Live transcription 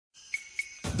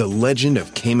the legend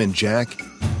of Cayman Jack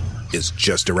is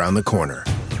just around the corner.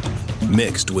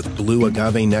 Mixed with blue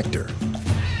agave nectar,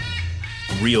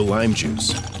 real lime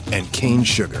juice, and cane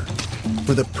sugar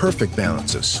for the perfect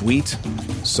balance of sweet,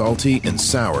 salty, and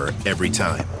sour every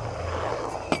time.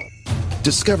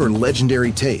 Discover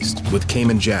legendary taste with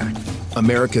Cayman Jack,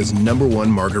 America's #1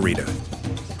 margarita.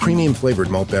 Premium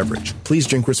flavored malt beverage. Please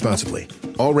drink responsibly.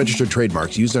 All registered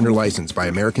trademarks used under license by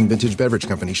American Vintage Beverage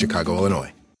Company, Chicago,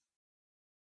 Illinois.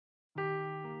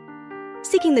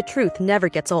 Seeking the truth never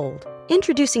gets old.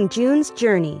 Introducing June's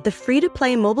Journey, the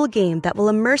free-to-play mobile game that will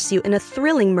immerse you in a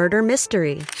thrilling murder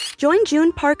mystery. Join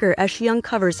June Parker as she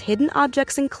uncovers hidden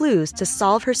objects and clues to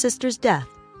solve her sister's death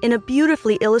in a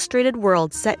beautifully illustrated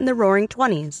world set in the Roaring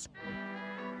 '20s.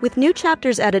 With new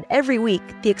chapters added every week,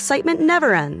 the excitement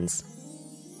never ends.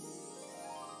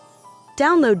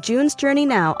 Download June's Journey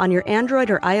now on your Android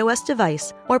or iOS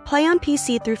device, or play on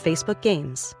PC through Facebook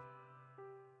Games.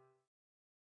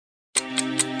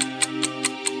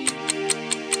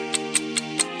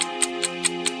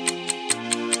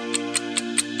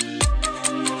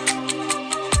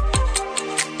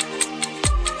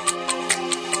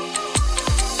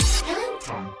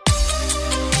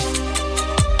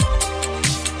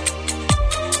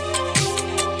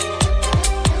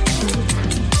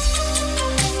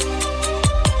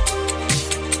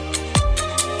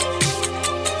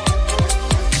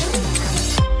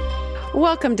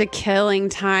 Welcome to Killing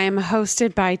Time,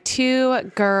 hosted by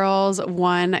 2 girls,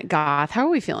 1 goth. How are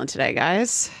we feeling today,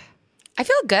 guys? I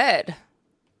feel good.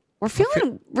 We're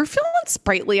feeling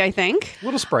sprightly, I think. A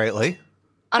little sprightly.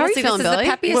 Honestly, feeling, this is Billy? the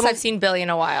peppiest I've seen Billy in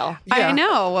a while. Yeah. I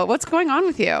know. What's going on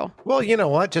with you? Well, you know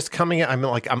what? Just coming,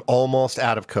 I'm almost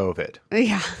out of COVID.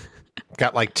 Yeah.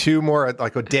 Got like 2 more,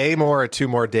 like a day more or 2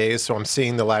 more days. So I'm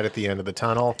seeing the light at the end of the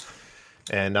tunnel,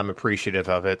 and I'm appreciative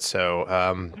of it. So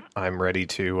I'm ready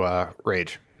to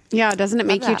rage. Yeah. Doesn't it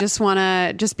make you just want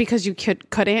to, just because you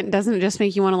couldn't, doesn't it just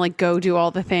make you want to like go do all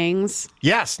the things?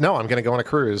 Yes. No, I'm going to go on a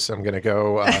cruise. I'm going to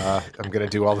go, I'm going to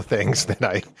do all the things that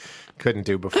I couldn't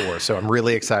do before. So I'm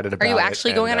really excited about it. Are you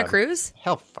actually going on a cruise?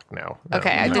 Hell, fuck no.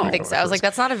 Okay, I didn't think so. I was like,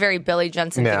 that's not a very Billy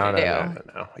Jensen thing to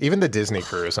do. No. Even the Disney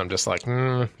cruise, I'm just like,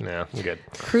 no, I'm good.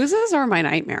 Cruises are my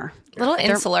nightmare. A little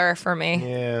insular for me.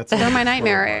 Yeah. They're my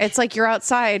nightmare. It's like you're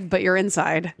outside, but you're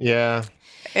inside. Yeah.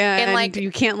 And like,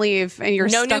 you can't leave, and you're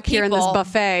no stuck new here in this people.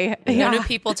 buffet. No new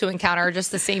people to encounter,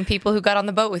 just the same people who got on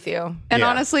the boat with you. And Yeah.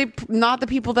 honestly, not the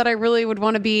people that I really would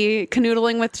want to be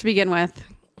canoodling with to begin with.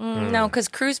 No, because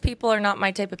cruise people are not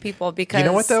my type of people. Because You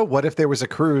know what, though? What if there was a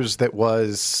cruise that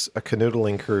was a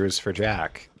canoodling cruise for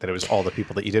Jack? That it was all the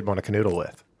people that you did want to canoodle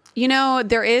with? You know,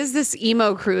 there is this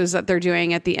emo cruise that they're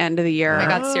doing at the end of the year. Oh my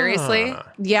God, seriously?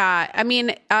 Yeah. I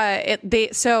mean,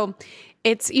 it's,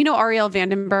 you know, Ariel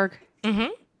Vandenberg? Mm-hmm.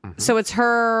 So it's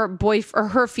her or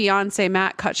her fiance,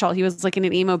 Matt Cutshall. He was like in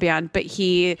an emo band, but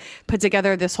he put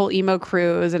together this whole emo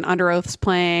cruise, and Under Oath's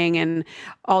playing and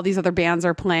all these other bands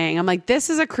are playing. I'm like,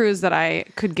 this is a cruise that I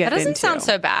could get That doesn't into. sound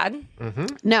so bad.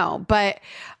 No, but,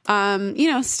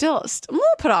 you know, still I'm a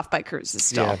little put off by cruises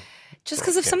still. Yeah. Just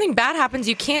because if something bad happens,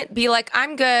 you can't be like,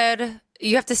 I'm good.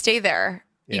 You have to stay there.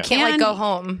 You Yeah. can't like And go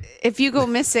home. If you go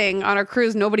missing on a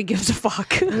cruise, nobody gives a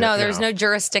fuck. No, there's no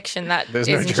jurisdiction that There's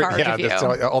is in charge of you.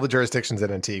 all the jurisdictions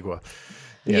in Antigua.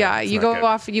 Yeah, it's you not go good.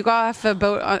 off a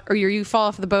boat, or you fall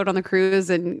off the boat on the cruise,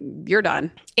 and you're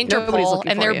done. Nobody's Interpol,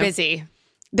 looking and for they're you. busy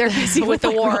They're busy with the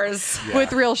like, wars.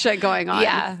 with real shit going on.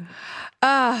 Yeah.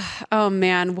 Oh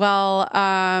man. Well.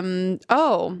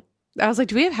 I was like,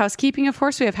 do we have housekeeping? Of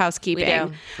course we have housekeeping. We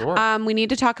do. Sure. We need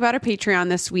to talk about our Patreon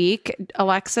this week.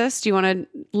 Alexis, do you want to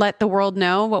let the world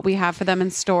know what we have for them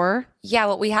in store? Yeah,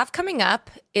 what we have coming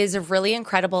up is a really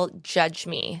incredible Judge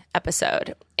Me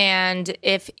episode. And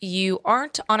if you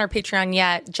aren't on our Patreon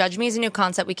yet, Judge Me is a new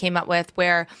concept we came up with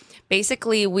where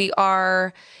basically we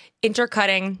are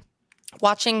intercutting,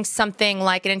 watching something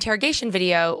like an interrogation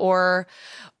video or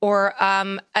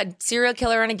a serial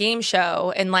killer in a game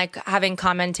show, and like having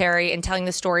commentary and telling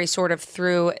the story sort of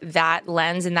through that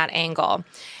lens and that angle.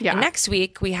 Yeah. And next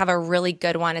week, we have a really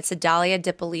good one. It's a Dalia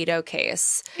Dippolito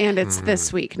case. And it's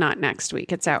this week, not next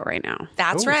week. It's out right now.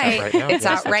 That's Ooh, it's out right. right now. It's Yes,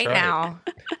 out that's right right. now.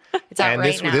 It's out And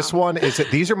right now. this one is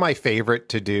these are my favorite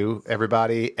to do,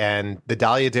 everybody. And the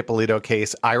Dalia Dippolito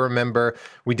case, I remember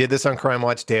we did this on Crime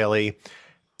Watch Daily.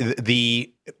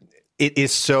 It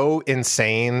is so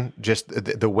insane, just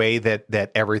the way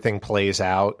that everything plays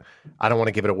out. I don't want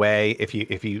to give it away if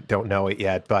you don't know it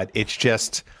yet, but it's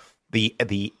just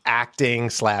the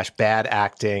acting / bad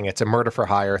acting. It's a murder for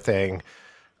hire thing.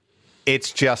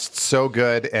 It's just so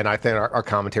good, and I think our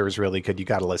commentary is really good. You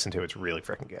got to listen to it. It's really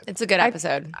freaking good. It's a good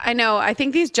episode. I know. I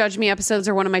think these Judge Me episodes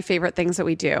are one of my favorite things that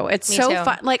we do. It's Me so too.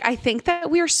 fun. Like, I think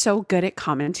that we are so good at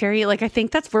commentary. Like, I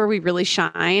think that's where we really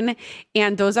shine.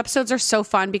 And those episodes are so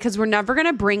fun because we're never going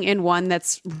to bring in one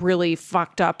that's really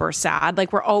fucked up or sad.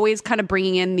 Like, we're always kind of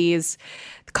bringing in these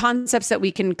concepts that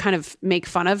we can kind of make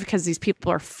fun of because these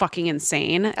people are fucking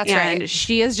insane. That's and right.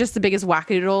 she is just the biggest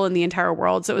wackadoodle in the entire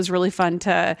world. So it was really fun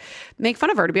to make fun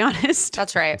of her, to be honest.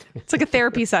 That's right. It's like a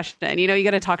therapy session. You know, you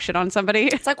got to talk shit on somebody.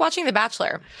 It's like watching The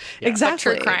Bachelor.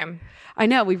 Exactly. Like true crime. I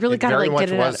know. We really got to Very like much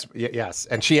get it was. out. Yes,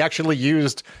 and she actually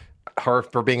used her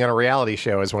for being on a reality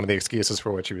show as one of the excuses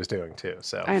for what she was doing too.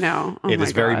 So I know. Oh it my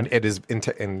is very God. it is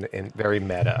in very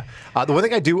meta. The one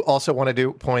thing I do also want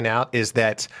to point out is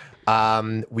that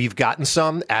we've gotten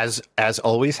some, as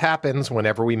always happens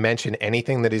whenever we mention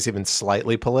anything that is even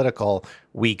slightly political,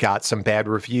 we got some bad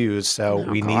reviews. So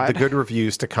we need the good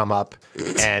reviews to come up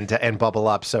and bubble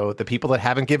up. So the people that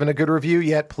haven't given a good review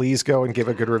yet, please go and give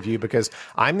a good review, because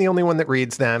I'm the only one that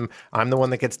reads them. I'm the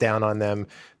one that gets down on them.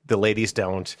 The ladies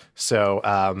don't. So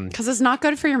Because it's not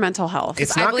good for your mental health.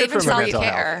 it's I not believe good for in my mental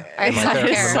self-care. health. I And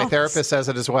self-care. my therapist says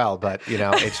it as well, but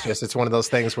it's one of those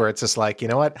things where it's just like, you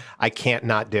know what? I can't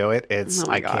not do it. Oh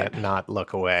my I God. can't not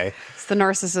look away. It's the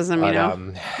narcissism, you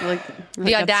know? Like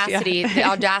The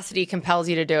audacity compels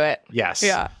you to do it. Yes.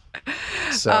 Yeah.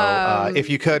 So if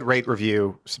you could rate,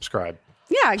 review, subscribe,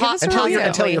 Yeah. Give us a and tell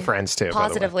review. your friends too. by the way.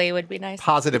 Positively would be nice.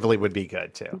 Positively would be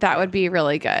good too. That would be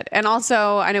really good. And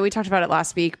also, I know we talked about it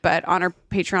last week, but on our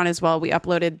Patreon as well, we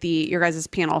uploaded your guys'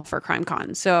 panel for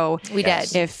CrimeCon. So We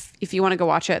did. If you want to go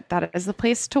watch it, that is the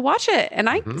place to watch it. And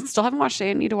I still haven't watched it.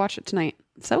 I need to watch it tonight.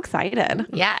 I'm so excited.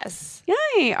 Yes.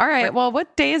 Yay. All right. Well,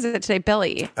 what day is it today,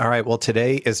 Billy? All right. Well,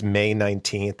 today is May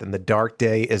 19th, and the dark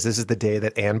day is this is the day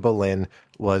that Anne Boleyn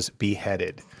was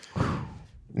beheaded.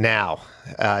 Now,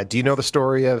 do you know the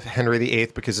story of Henry VIII?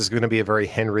 Because it's going to be a very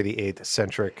Henry VIII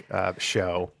centric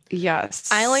show. Yes.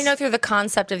 I only know through the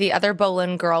concept of The Other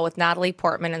Boleyn Girl with Natalie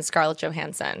Portman and Scarlett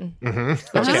Johansson,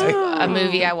 which is a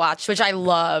movie I watched, which I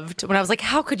loved. When I was like,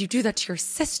 how could you do that to your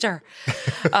sister?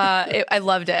 I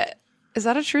loved it. Is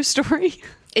that a true story?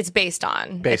 It's based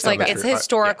on. Based it's on like the it's true-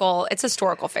 historical. It's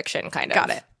historical fiction, kind of.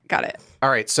 Got it. All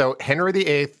right. So Henry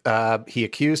VIII, he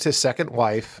accused his second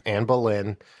wife, Anne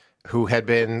Boleyn, who had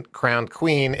been crowned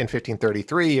queen in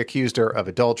 1533, he accused her of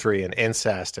adultery and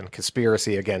incest and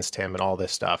conspiracy against him and all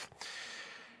this stuff.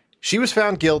 She was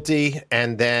found guilty,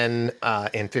 and then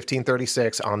in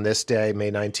 1536, on this day, May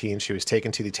 19, she was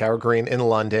taken to the Tower Green in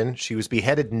London. She was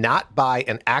beheaded not by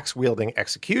an axe-wielding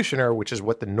executioner, which is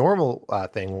what the normal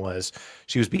thing was.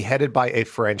 She was beheaded by a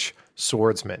French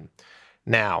swordsman.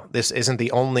 Now, this isn't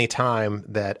the only time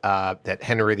that that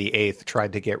Henry VIII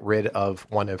tried to get rid of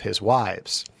one of his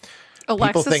wives.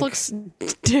 Alexis looks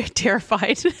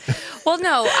terrified. Well,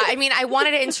 no, I mean, I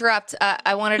wanted to interrupt.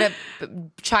 I wanted to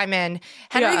chime in.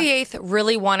 Henry VIII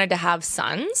really wanted to have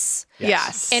sons.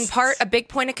 Yes. In part, a big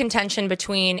point of contention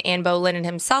between Anne Boleyn and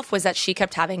himself was that she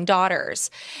kept having daughters.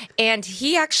 And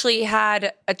he actually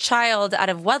had a child out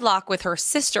of wedlock with her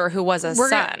sister who was a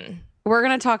son. We're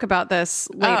going to talk about this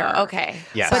later. Oh, okay.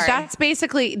 Yes. But Sorry. that's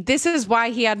basically, this is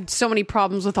why he had so many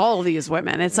problems with all of these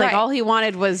women. It's like Right. all he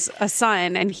wanted was a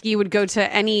son, and he would go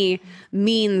to any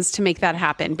means to make that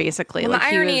happen, basically. Well, like the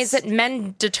he irony was- is that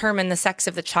men determine the sex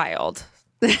of the child.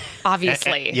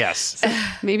 Obviously. Yes.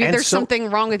 maybe and there's so-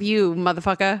 something wrong with you,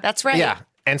 motherfucker. That's right. Yeah.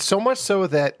 And so much so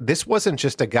that this wasn't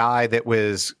just a guy that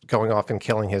was going off and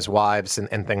killing his wives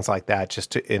and things like that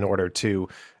just in order to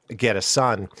get a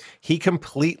son. He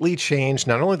completely changed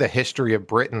not only the history of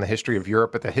Britain, the history of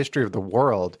Europe, but the history of the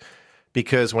world.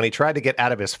 Because when he tried to get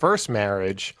out of his first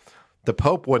marriage, the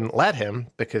Pope wouldn't let him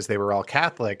because they were all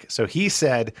Catholic. So he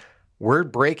said, we're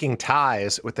breaking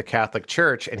ties with the Catholic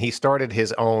Church. And he started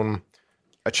his own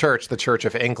church, the Church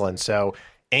of England. So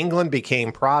England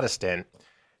became Protestant.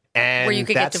 And Where you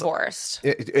could get that's- divorced.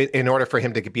 in order for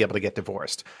him to be able to get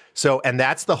divorced. So, and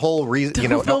that's the whole reason,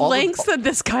 the lengths that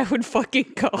this guy would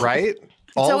fucking go. right?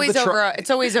 It's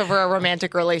always over a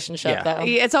romantic relationship, Yeah. though.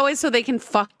 It's always so they can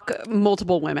fuck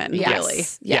multiple women, Yes. really.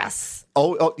 Yes.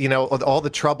 all the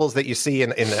troubles that you see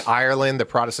in Ireland, the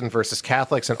Protestant versus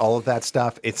Catholics and all of that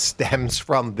stuff, it stems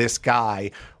from this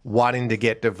guy wanting to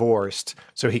get divorced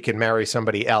so he can marry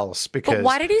somebody else. Because But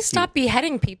why did he stop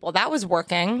beheading people? That was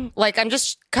working. Like, I'm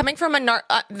just coming from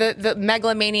the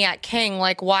megalomaniac king.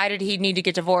 Like, why did he need to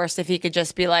get divorced if he could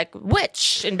just be like,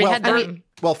 witch, and behead them?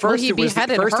 Well, first he it was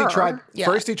beheaded her. he tried. Yeah.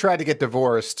 First he tried to get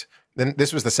divorced. Then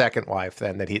this was the second wife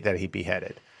then that he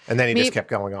beheaded. And then he just kept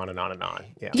going on and on and on.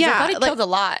 Yeah. I thought he killed a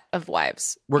lot of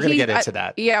wives. We're going to get into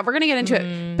that. Yeah, we're going to get into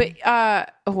it. But,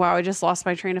 oh, wow, I just lost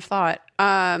my train of thought.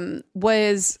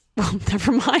 Well,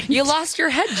 never mind. You lost your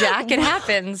head, Jack. It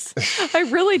happens. I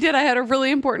really did. I had a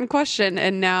really important question,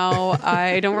 and now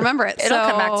I don't remember it. It'll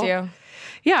come back to you.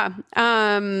 Yeah.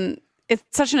 It's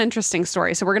such an interesting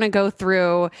story. So we're going to go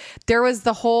through, there's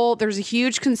a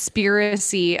huge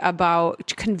conspiracy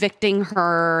about convicting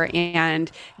her and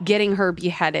getting her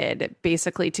beheaded,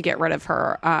 basically to get rid of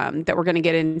her, that we're going to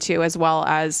get into, as well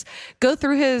as go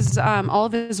through his, all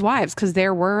of his wives, because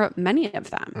there were many of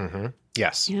them. Mm-hmm.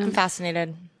 Yes. Yeah. I'm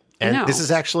fascinated. And this is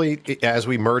actually, as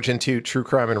we merge into true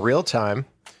crime in real time,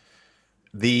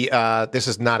 this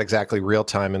is not exactly real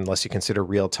time unless you consider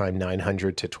real time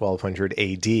 900 to 1200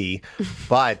 AD.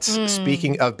 But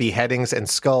speaking of beheadings and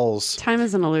skulls, time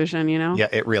is an illusion, you know? Yeah,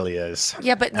 it really is.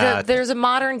 Yeah, but there's a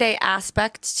modern day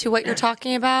aspect to what you're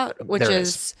talking about, which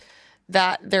is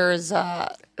that there's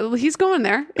he's going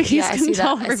there. He's going to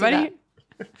tell everybody.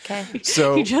 Okay.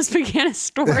 So he just began a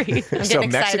story. I'm getting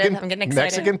excited.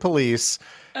 Mexican police,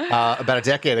 about a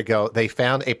decade ago, they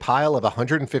found a pile of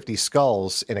 150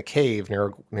 skulls in a cave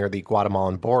near the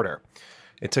Guatemalan border.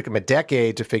 It took them a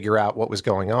decade to figure out what was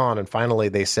going on, and finally,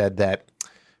 they said that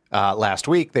last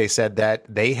week they said that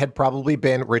they had probably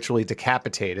been ritually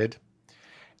decapitated,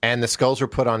 and the skulls were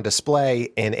put on display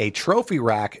in a trophy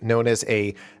rack known as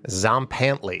a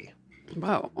zampantli.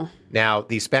 Whoa. Now,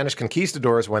 the Spanish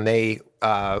conquistadors, when they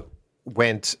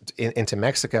went into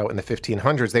Mexico in the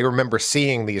 1500s, they remember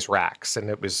seeing these racks, and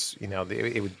it was,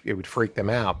 it would freak them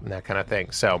out and that kind of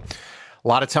thing. So a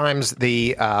lot of times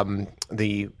the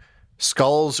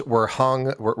skulls were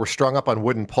strung up on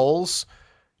wooden poles,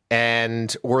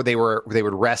 or they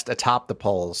would rest atop the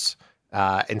poles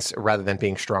rather than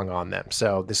being strung on them.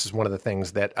 So this is one of the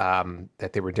things that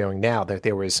they were doing now, that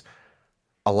there was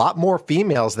a lot more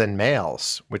females than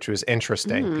males, which was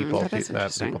interesting. People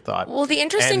thought. Well, the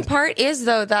interesting part is,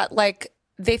 though, that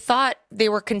they thought they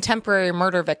were contemporary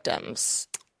murder victims.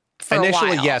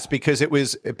 Initially, yes, because it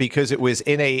was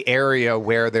in a area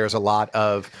where there's a lot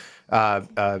of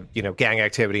gang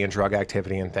activity and drug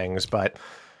activity and things, but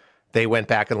they went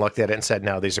back and looked at it and said,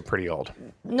 no, these are pretty old.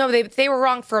 No, they were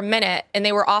wrong for a minute, and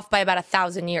they were off by about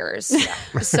 1,000 years.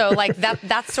 So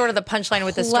that's sort of the punchline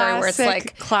with the story, where it's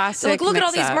classic. Look at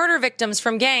all these murder victims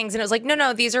from gangs, and it was like,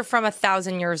 no, these are from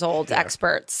 1,000 years old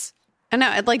experts. I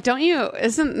know, don't you?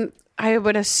 I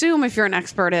would assume if you're an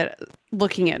expert at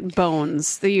looking at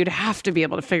bones, that you'd have to be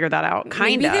able to figure that out.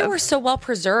 Maybe they were so well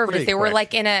preserved if they were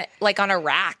on a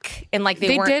rack and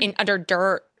they weren't under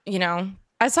dirt,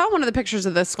 I saw one of the pictures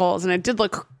of the skulls, and it did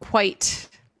look quite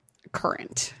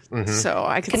current. Mm-hmm. So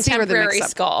I could see where the mix-up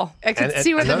skull. I could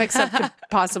see where the mix-up could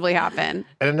possibly happen.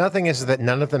 And another thing is that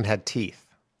none of them had teeth.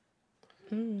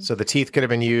 So the teeth could have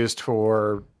been used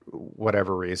for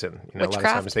whatever reason. A lot of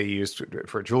times they used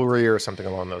for jewelry or something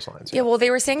along those lines. Yeah, well, they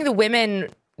were saying the women,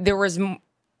 there was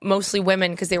mostly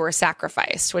women because they wwere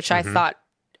sacrificed, which I thought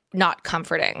not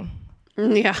comforting.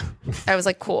 Yeah. I was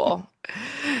like, cool.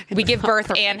 We give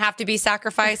birth and have to be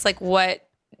sacrificed.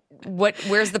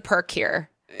 Where's the perk here?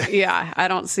 Yeah, I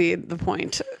don't see the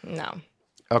point. No.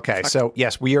 Okay, so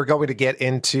yes, we are going to get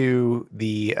into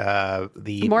the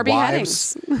more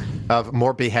wives of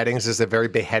more beheadings. This is a very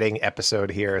beheading episode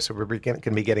here, so we're going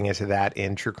to be getting into that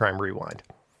in True Crime Rewind.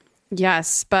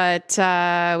 Yes, but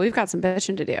we've got some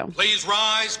bitching to do. Please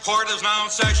rise. Court is now in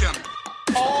session.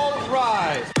 All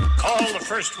rise. Call the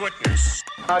first witness.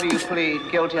 How do you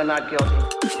plead, guilty or not guilty?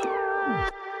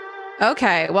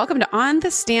 Okay, welcome to On the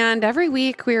Stand. Every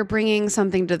week we are bringing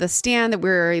something to the stand that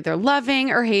we're either loving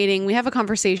or hating. We have a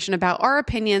conversation about our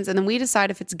opinions, and then we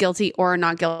decide if it's guilty or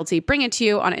not guilty. Bring it to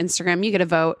you on Instagram. You get a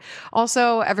vote.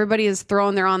 Also, everybody is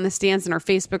throwing their On the Stands in our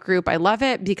Facebook group. I love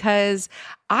it because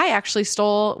I actually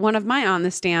stole one of my On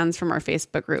the Stands from our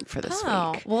Facebook group for this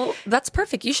week. Well, that's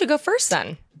perfect. You should go first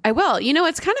then. I will.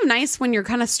 It's kind of nice when you're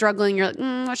kind of struggling. You're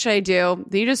like, what should I do?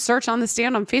 You just search On the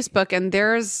Stand on Facebook, and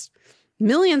there's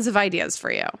millions of ideas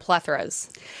for you.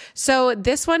 Plethoras. So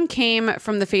this one came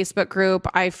from the Facebook group.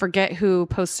 I forget who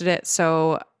posted it,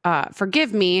 so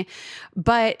forgive me.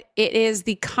 But it is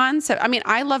the concept. I mean,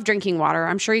 I love drinking water.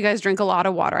 I'm sure you guys drink a lot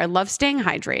of water. I love staying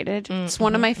hydrated. It's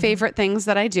one of my favorite things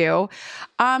that I do.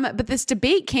 But this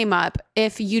debate came up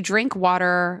if you drink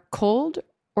water cold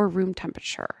or room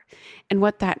temperature and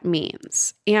what that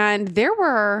means. And there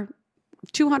were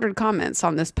 200 comments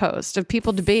on this post of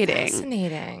people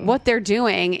debating what they're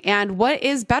doing and what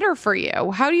is better for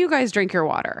you. How do you guys drink your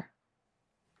water?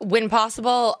 When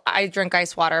possible, I drink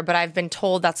ice water, but I've been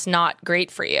told that's not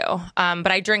great for you. But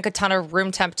I drink a ton of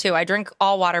room temp too. I drink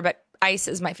all water, but ice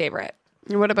is my favorite.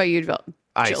 What about you,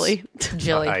 Ice. Jilly?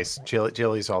 Jilly. Ice.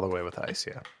 Jilly's all the way with ice,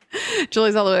 yeah.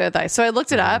 Julie's all the way with ice. So I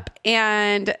looked it up,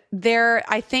 and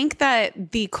I think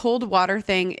that the cold water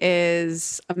thing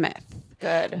is a myth.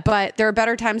 Good. But there are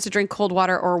better times to drink cold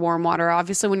water or warm water.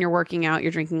 Obviously, when you're working out,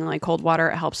 you're drinking like cold water.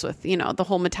 It helps with, the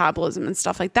whole metabolism and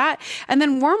stuff like that. And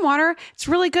then warm water, it's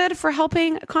really good for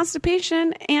helping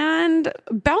constipation and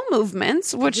bowel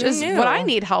movements, which is what I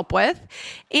need help with.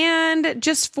 And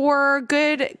just for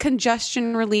good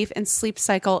congestion relief and sleep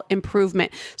cycle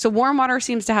improvement. So warm water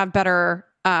seems to have better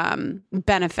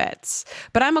benefits,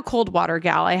 but I'm a cold water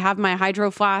gal. I have my hydro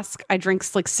flask. I drink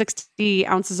like 60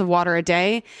 ounces of water a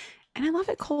day, and I love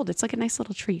it cold. It's like a nice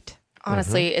little treat.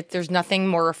 Honestly, there's nothing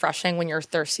more refreshing when you're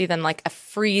thirsty than like a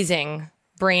freezing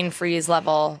brain freeze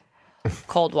level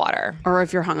cold water. Or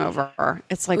if you're hungover,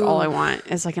 it's like all I want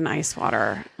is like an ice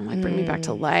water. I'm like, bring me back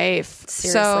to life.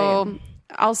 Seriously. So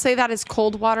I'll say that is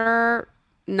cold water.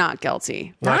 Not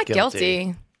guilty. Not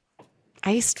guilty.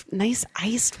 Nice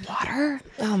iced water.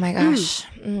 Oh my gosh.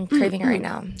 Craving it right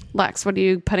now. Lex, what are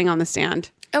you putting on the stand?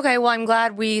 Okay, well, I'm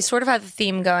glad we sort of have a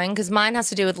theme going because mine has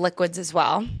to do with liquids as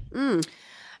well. And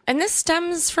this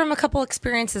stems from a couple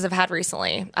experiences I've had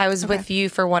recently. I was with you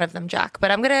for one of them, Jack, but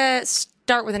I'm going to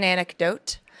start with an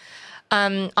anecdote.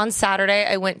 On Saturday,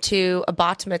 I went to a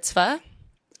bat mitzvah.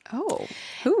 Oh,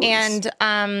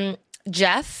 and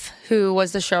Jeff, who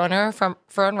was the showrunner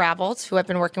for Unraveled, who I've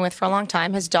been working with for a long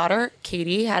time, his daughter,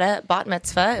 Katie, had a bat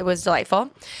mitzvah. It was delightful.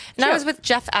 And I was with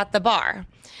Jeff at the bar.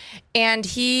 And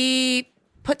he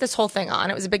put this whole thing on.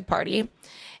 It was a big party.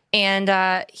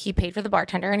 And he paid for the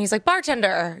bartender. And he's like,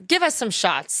 bartender, give us some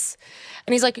shots.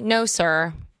 And he's like, no,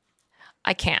 sir,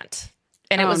 I can't.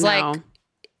 And it was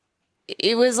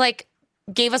like,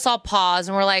 gave us all pause.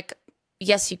 And we're like,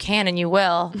 yes, you can and you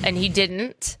will. And he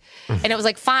didn't. And it was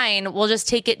like, fine, we'll just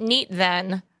take it neat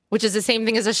then, which is the same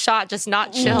thing as a shot, just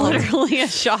not chilled. literally a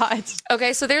shot.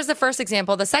 Okay, so there's the first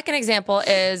example. The second example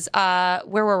is, where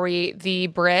were we? The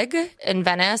Brig in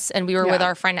Venice. And we were with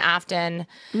our friend Afton.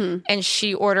 And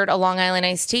she ordered a Long Island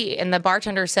iced tea. And the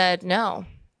bartender said, no,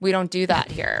 we don't do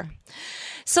that here.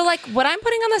 So like what I'm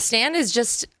putting on the stand is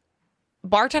just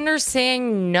bartenders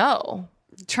saying no.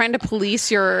 Trying to police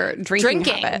your drinking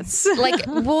habits. Like,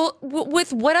 well,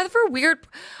 with whatever weird...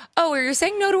 Oh, are you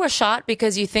saying no to a shot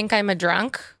because you think I'm a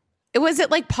drunk? Was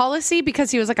it like policy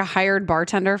because he was like a hired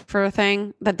bartender for a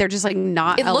thing that they're just like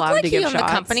not It allowed looked like to give he owned shots?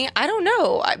 the company. I don't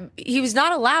know. He was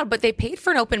not allowed, but they paid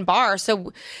for an open bar.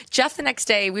 So Jeff, the next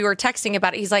day, we were texting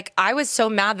about it. He's like, I was so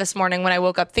mad this morning when I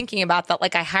woke up thinking about that.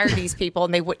 Like, I hired these people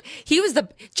and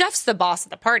Jeff's the boss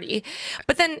of the party.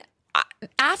 But then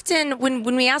Afton, when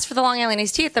we asked for the Long Island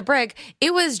iced tea at the Brig,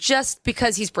 it was just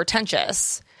because he's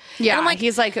pretentious. Yeah, and I'm like,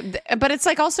 he's like, but it's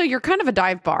like also you're kind of a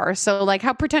dive bar, so like,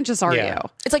 how pretentious are you?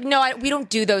 It's like, no, we don't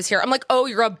do those here. I'm like, oh,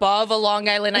 you're above a Long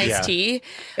Island iced tea.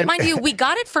 Mind you, we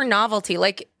got it for novelty.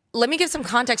 Like, let me give some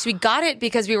context. We got it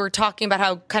because we were talking about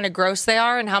how kind of gross they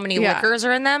are and how many liquors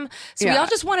are in them. So we all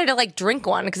just wanted to like drink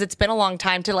one because it's been a long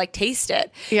time to like taste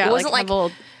it. Yeah, it wasn't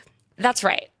like that's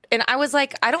right. And I was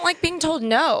like, I don't like being told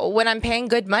no when I'm paying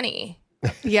good money.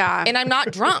 Yeah. And I'm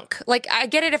not drunk. Like, I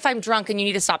get it if I'm drunk and you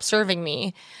need to stop serving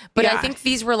me. But I think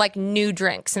these were like new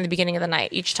drinks in the beginning of the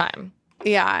night each time.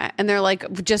 Yeah. And they're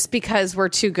like, just because we're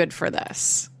too good for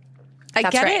this. I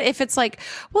That's get right. it if it's like,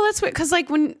 well, that's what, because like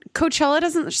when Coachella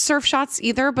doesn't serve shots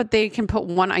either, but they can put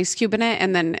one ice cube in it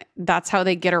and then that's how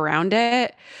they get around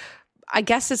it. I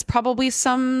guess it's probably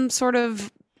some sort of,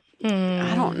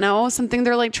 I don't know, something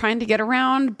they're like trying to get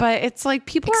around, but it's like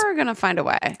people are going to find a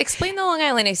way. Explain the Long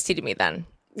Island iced tea to me then.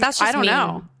 That's just I don't mean.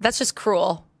 know. That's just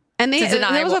cruel. And to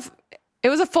deny it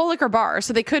was a full liquor bar,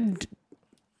 so they could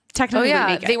technically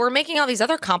make it. They were making all these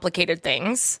other complicated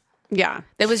things. Yeah.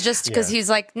 It was just because he's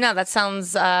like, no, that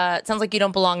sounds like you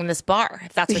don't belong in this bar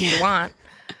if that's what you want.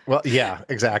 Well, yeah,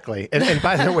 exactly. And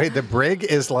by the way, the Brig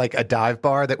is like a dive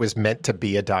bar that was meant to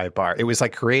be a dive bar. It was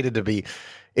like created to be.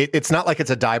 It's not like it's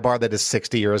a dive bar that is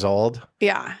 60 years old.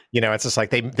 Yeah. It's just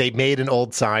like they made an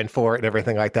old sign for it and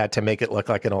everything like that to make it look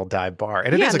like an old dive bar.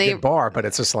 And it is a good bar, but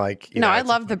it's just like, I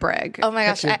love the Brig. Oh my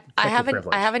gosh. I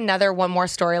have another one more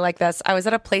story like this. I was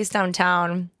at a place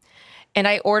downtown and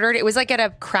I ordered, it was like at a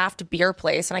craft beer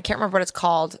place and I can't remember what it's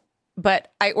called,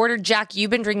 but I ordered, Jack,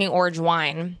 you've been drinking orange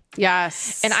wine.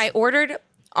 Yes. And I ordered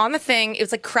on the thing, it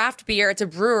was like craft beer. It's a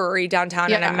brewery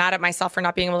downtown, and I'm mad at myself for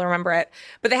not being able to remember it.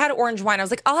 But they had orange wine. I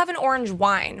was like, I'll have an orange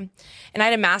wine. And I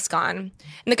had a mask on. And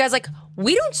the guy's like,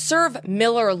 we don't serve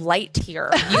Miller Lite here.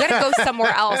 You got to go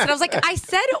somewhere else. And I was like, I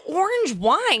said orange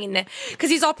wine, because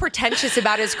he's all pretentious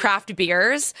about his craft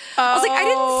beers. I was like, I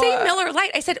didn't say Miller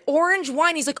Lite. I said orange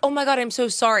wine. He's like, oh my God, I'm so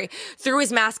sorry. Threw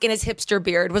his mask in his hipster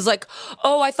beard. Was like,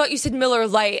 oh, I thought you said Miller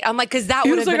Lite. I'm like, because that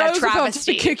would have been a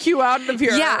travesty. To kick you out of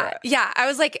here. Yeah. I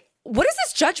was like, what is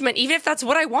this judgment, even if that's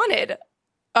what I wanted?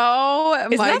 Oh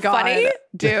Isn't my that God. funny?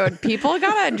 Dude, people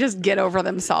gotta just get over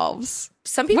themselves.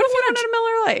 Some people What if you want wanted a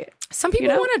Miller Lite? Some people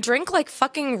want to drink like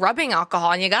fucking rubbing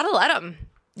alcohol, and you gotta let them.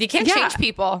 You can't change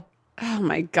people. Oh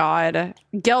my God.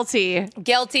 Guilty.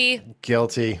 Guilty.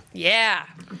 Yeah.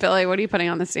 Billy, what are you putting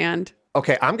on the stand?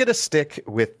 Okay, I'm going to stick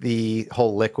with the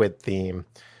whole liquid theme.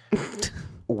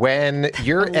 When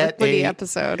you're at liquidy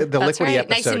episode. The That's liquidy right. episode.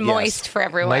 Nice and moist for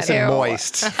everyone. Nice and Ew.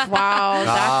 moist. Wow,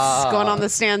 that's going on the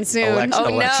stand soon.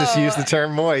 Alexis used the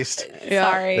term moist.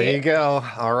 Sorry. There you go.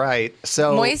 All right.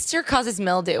 So Moisture causes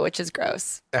mildew, which is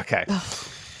gross. Okay.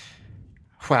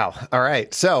 Wow. All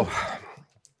right. So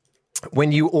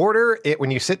when you order it,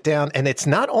 when you sit down, and it's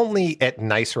not only at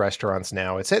nice restaurants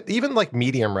now, it's at even like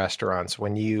medium restaurants,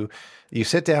 when you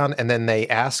sit down and then they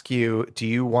ask you, do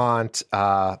you want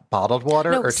bottled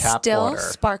water or tap still water?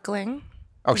 Sparkling.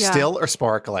 Oh, still or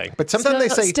sparkling? But sometimes they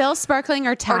say still sparkling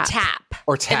or tap.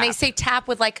 Or tap. And they say tap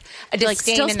with like a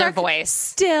disdain in their voice.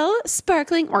 Still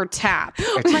sparkling or tap.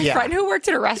 My friend who worked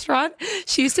at a restaurant,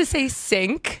 she used to say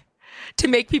sink to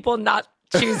make people not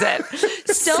choose it.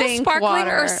 Still Sink sparkling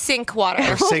water. or sink water.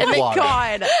 Or sink and water.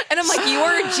 God. And I'm like, you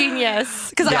are a genius.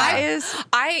 Because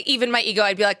I even my ego,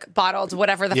 I'd be like, bottled,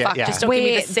 whatever the fuck. Yeah. Just don't give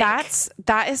me the sink.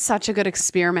 That is such a good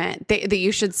experiment. That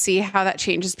you should see how that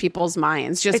changes people's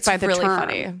minds just It's by the really term.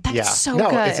 funny. That's so no,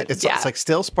 good. It's like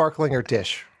still sparkling or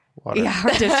dish water. Yeah, or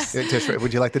dish.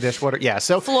 Would you like the dishwater? Yeah.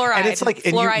 So Fluoride. and it's like,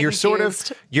 and you're sort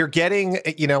of, you're getting,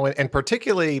 and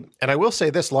particularly, and I will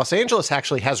say this, Los Angeles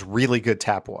actually has really good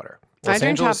tap water. I drink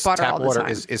Angeles tap water all the time.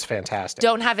 is fantastic.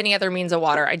 Don't have any other means of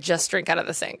water. I just drink out of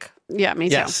the sink. Yeah, me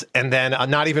too. Yes, and then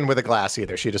not even with a glass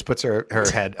either. She just puts her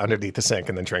head underneath the sink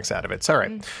and then drinks out of it. It's all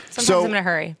right. Sometimes I'm in a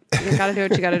hurry. You got to do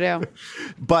what you got to do.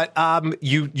 But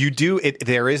you do it.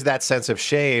 There is that sense of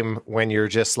shame when you're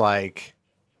just like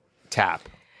tap.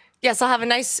 Yes, I'll have a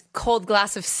nice cold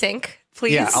glass of sink,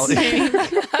 please. Yeah,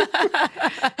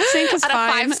 Sink is At a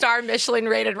fine. 5-star Michelin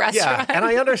rated yeah, restaurant. and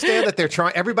I understand that they're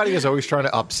trying. Everybody is always trying to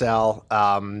upsell.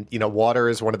 Water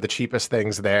is one of the cheapest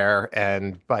things there,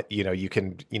 but you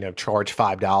can charge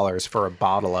 $5 for a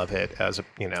bottle of it as It's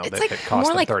that like costs more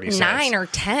them like 30 cents. 9 or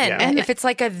 10. Yeah. And if it's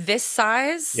like a this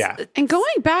size, Yeah. And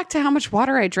going back to how much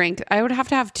water I drink, I would have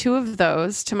to have 2 of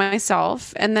those to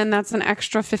myself, and then that's an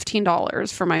extra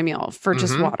 $15 for my meal for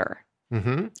just water.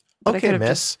 Mm-hmm. But I Okay, could have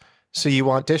miss. So you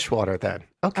want dishwater then?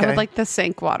 Okay. I would like the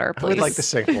sink water, please. I would like the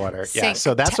sink water. Yeah. Sink.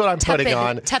 So that's what I'm putting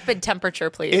on. Tepid temperature,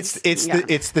 please.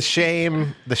 It's the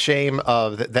shame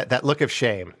of that look of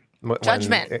shame.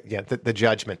 Judgment. The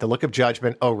judgment, the look of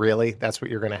judgment. Oh, really? That's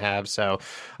what you're going to have. So,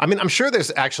 I mean, I'm sure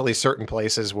there's actually certain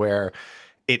places where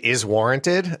it is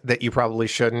warranted that you probably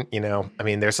shouldn't, I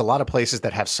mean, there's a lot of places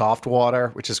that have soft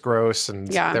water, which is gross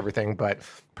and everything, but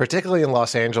particularly in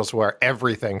Los Angeles where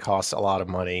everything costs a lot of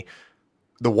money.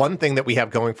 The one thing that we have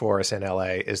going for us in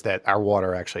LA is that our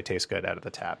water actually tastes good out of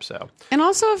the tap. So, and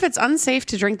also, if it's unsafe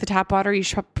to drink the tap water, you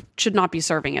should not be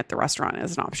serving it at the restaurant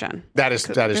as an option. that is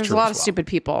true. There's a lot of stupid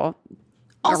people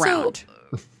around.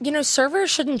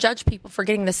 Servers shouldn't judge people for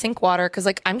getting the sink water because,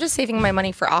 I'm just saving my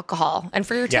money for alcohol and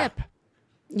for your tip.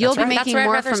 You'll be right. making That's where I'd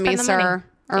more rather from me, spend the money. sir.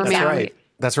 Or That's ma'am. right.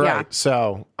 That's right. Yeah.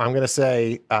 So I'm going to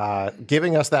say,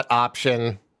 giving us that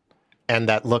option and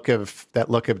that look of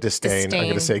disdain. I'm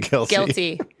going to say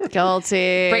guilty.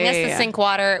 Guilty. Bring us the sink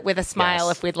water with a smile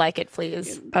if we'd like it,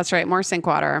 please. That's right. More sink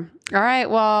water. All right.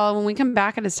 Well, when we come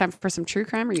back, it is time for some True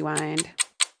Crime Rewind.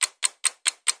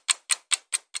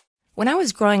 When I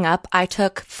was growing up, I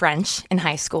took French in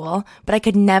high school, but I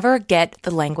could never get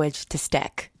the language to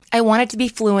stick. I wanted to be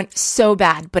fluent so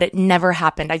bad, but it never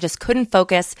happened. I just couldn't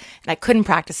focus and I couldn't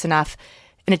practice enough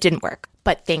and it didn't work.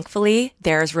 But thankfully,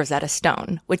 there's Rosetta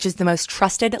Stone, which is the most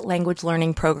trusted language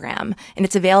learning program, and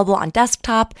it's available on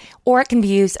desktop or it can be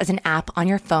used as an app on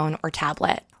your phone or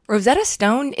tablet. Rosetta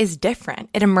Stone is different.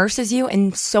 It immerses you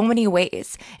in so many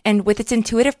ways. And with its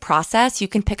intuitive process, you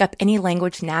can pick up any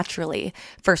language naturally.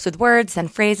 First with words, then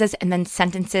phrases, and then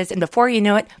sentences. And before you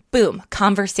know it, boom,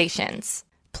 conversations.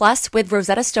 Plus, with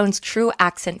Rosetta Stone's True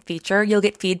Accent feature, you'll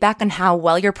get feedback on how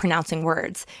well you're pronouncing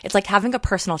words. It's like having a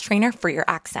personal trainer for your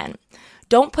accent.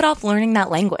 Don't put off learning that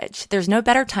language. There's no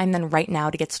better time than right now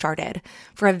to get started.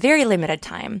 For a very limited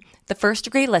time, the First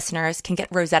Degree listeners can get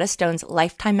Rosetta Stone's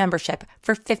lifetime membership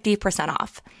for 50%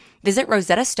 off. Visit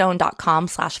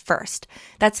rosettastone.com/first.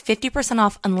 That's 50%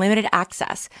 off unlimited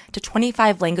access to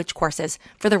 25 language courses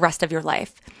for the rest of your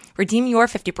life. Redeem your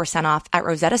 50% off at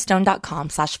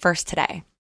rosettastone.com/first today.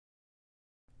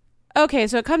 Okay,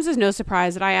 so it comes as no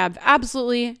surprise that I have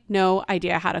absolutely no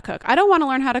idea how to cook. I don't want to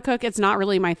learn how to cook. It's not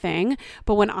really my thing.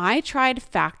 But when I tried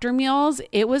Factor meals,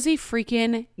 it was a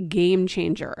freaking game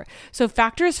changer. So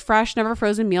Factor's fresh, never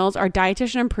frozen meals are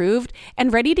dietitian approved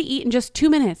and ready to eat in just 2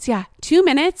 minutes. Yeah, 2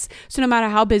 minutes. So no matter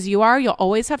how busy you are, you'll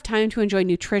always have time to enjoy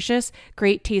nutritious,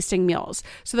 great tasting meals.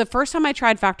 So the first time I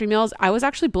tried Factor meals, I was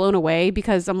actually blown away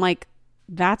because I'm like,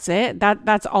 that's it.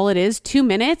 That's all it is. 2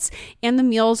 minutes. And the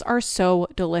meals are so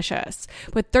delicious.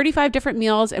 With 35 different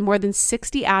meals and more than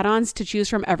 60 add-ons to choose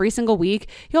from every single week,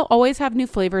 you'll always have new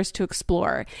flavors to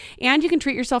explore. And you can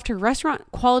treat yourself to restaurant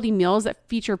quality meals that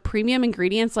feature premium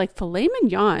ingredients like filet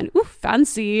mignon, ooh,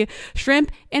 fancy,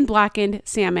 shrimp, and blackened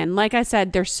salmon. Like I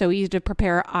said, they're so easy to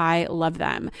prepare. I love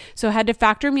them. So head to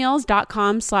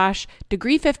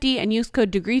factormeals.com/degree50 and use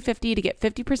code degree50 to get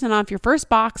 50% off your first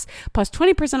box plus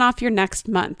 20% off your next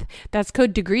month. That's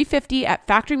code degree50 at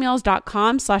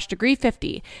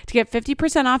factormeals.com/degree50 to get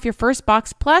 50% off your first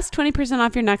box plus 20%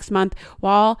 off your next month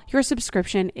while your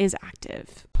subscription is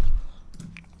active.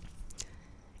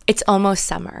 It's almost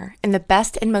summer, and the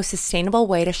best and most sustainable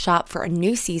way to shop for a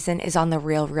new season is on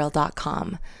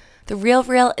therealreal.com. The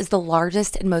RealReal is the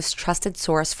largest and most trusted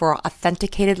source for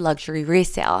authenticated luxury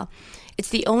resale. It's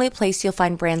the only place you'll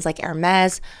find brands like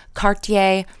Hermes,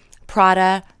 Cartier,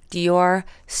 Prada, Dior,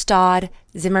 Staud,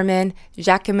 Zimmermann,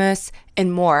 Jacquemus,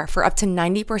 and more for up to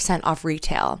 90% off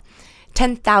retail.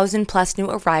 10,000 plus new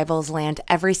arrivals land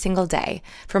every single day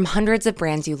from hundreds of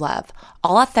brands you love,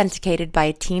 all authenticated by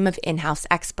a team of in-house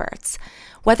experts.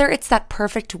 Whether it's that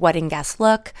perfect wedding guest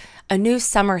look, a new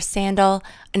summer sandal,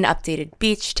 an updated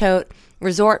beach tote,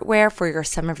 resort wear for your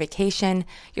summer vacation,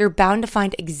 you're bound to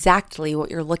find exactly what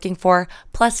you're looking for,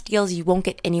 plus deals you won't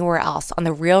get anywhere else on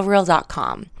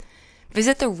therealreal.com.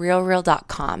 Visit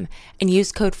therealreal.com and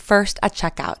use code FIRST at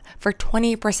checkout for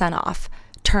 20% off.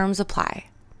 Terms apply.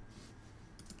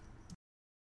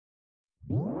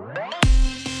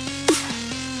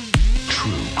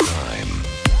 True crime.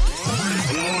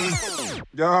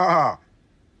 Yeah,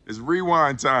 it's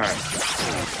rewind time.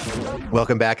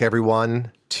 Welcome back,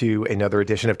 everyone, to another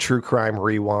edition of True Crime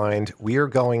Rewind. We are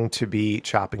going to be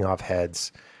chopping off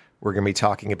heads. We're going to be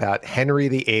talking about Henry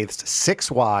VIII's 6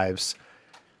 wives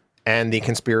and the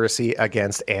conspiracy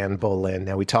against Anne Boleyn.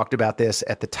 Now, we talked about this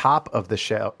at the top of the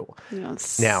show.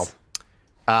 Yes. Now,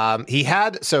 he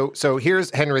had, so here's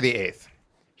Henry VIII.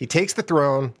 He takes the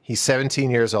throne. He's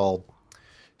 17 years old.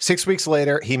 6 weeks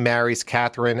later, he marries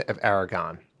Catherine of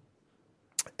Aragon.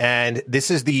 And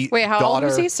this is the Wait, how daughter.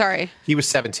 old was he? Sorry. He was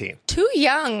 17. Too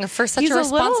young for such He's a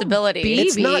responsibility. Baby.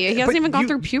 It's not- He but hasn't even gone you-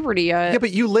 through puberty yet. Yeah, but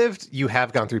you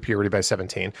have gone through puberty by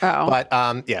 17. Oh. But,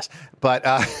 yes. But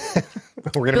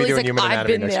we're going to be Billy's doing like, human I've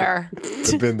anatomy been next there.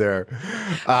 week. I've been there.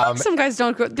 Some guys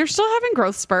don't go. They're still having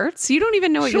growth spurts. You don't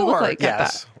even know what you look like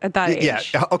yes. at that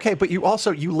age. Yeah. Okay, but you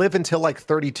live until like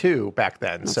 32 back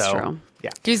then. That's so true.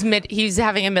 yeah. He's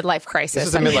having a midlife crisis. This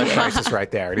is a midlife crisis right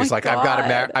there. And he's My like, I've got to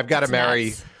That's marry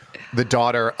nuts. the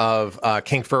daughter of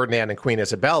King Ferdinand and Queen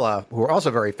Isabella, who are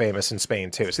also very famous in Spain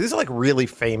too. So these are like really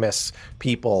famous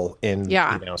people in,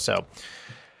 so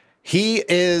he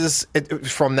is,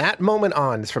 from that moment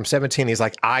on, from 17, he's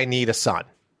like, I need a son.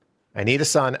 I need a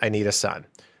son. I need a son.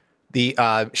 They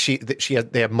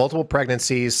have multiple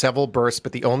pregnancies, several births,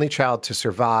 but the only child to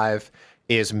survive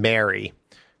is Mary,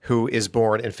 who is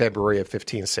born in February of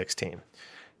 1516.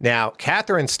 Now,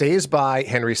 Catherine stays by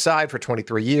Henry's side for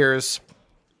 23 years.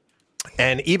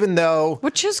 And even though...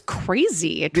 Which is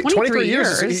crazy. 23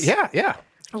 years. Yeah.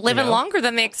 Living longer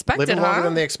than they expected, Living longer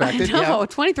than they I expected. know. Yeah.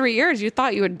 23 years. You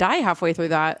thought you would die halfway through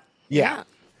that. Yeah.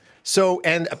 So,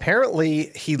 and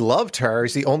apparently he loved her.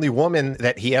 He's the only woman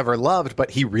that he ever loved,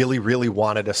 but he really, really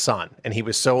wanted a son. And he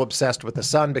was so obsessed with the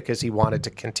son because he wanted to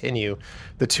continue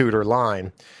the Tudor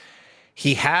line.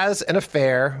 He has an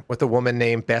affair with a woman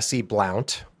named Bessie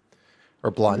Blount,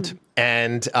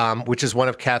 and which is one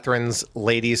of Catherine's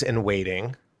ladies in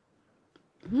waiting.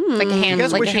 Like a You hand,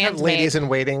 guys like wish a you had ladies handmaid. in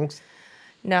waiting?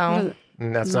 No.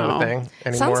 That's not a thing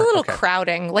anymore? Sounds a little Okay.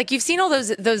 crowding. Like you've seen all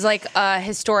those like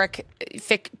historic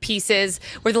pieces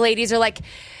where the ladies are like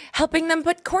helping them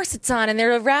put corsets on and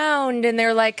they're around and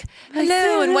they're like,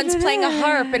 hello, and one's playing a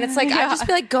harp and it's like, I just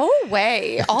feel like, go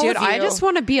away. All Dude, of you. I just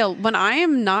want to be when I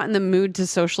am not in the mood to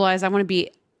socialize, I want to be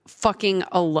fucking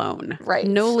alone. Right.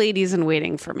 No ladies in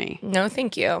waiting for me. No,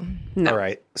 thank you. No. All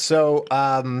right. So,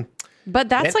 But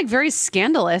that's like very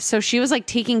scandalous. So she was like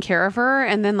taking care of her,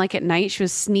 and then like at night she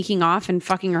was sneaking off and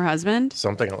fucking her husband.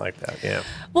 something like that. Yeah.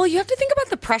 Well, you have to think about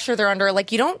the pressure they're under.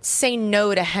 Like, you don't say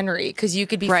no to Henry because you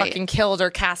could be Right. fucking killed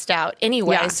or cast out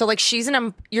anyway. Yeah. So, like,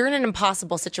 you're in an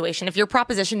impossible situation. If you're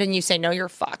propositioned and you say no, you're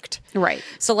fucked. Right.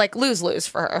 So, like, lose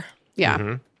for her.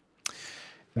 Yeah.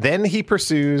 Then he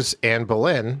pursues Anne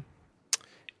Boleyn,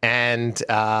 and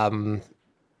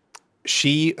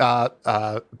she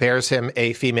bears him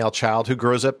a female child who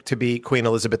grows up to be Queen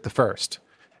Elizabeth I.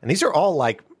 And these are all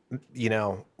like, you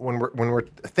know, when we're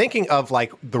thinking of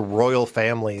like the royal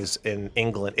families in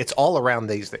England, it's all around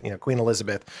these. You know, Queen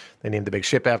Elizabeth. They named the big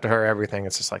ship after her. Everything.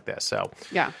 It's just like this. So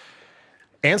Yeah.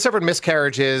 Anne suffered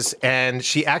miscarriages, and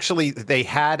they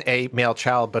had a male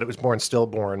child, but it was born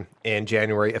stillborn in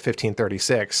January of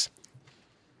 1536.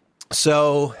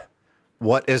 So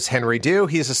what does Henry do?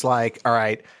 He's just like, all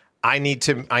right, I need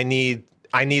a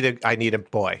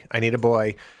boy. I need a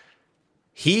boy.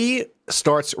 He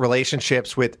starts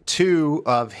relationships with two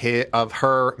of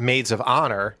her maids of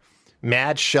honor,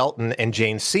 Madge Shelton and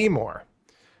Jane Seymour.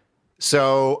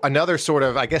 So another sort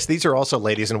of, I guess these are also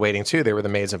ladies in waiting too. They were the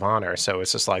maids of honor. So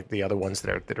it's just like the other ones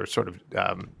that are sort of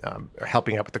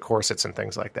helping up with the corsets and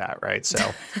things like that, right? So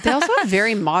They also have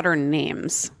very modern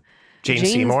names. Jane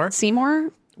Seymour. Seymour?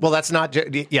 Well, that's not.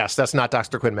 Yes, that's not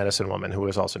Dr. Quinn, Medicine Woman, who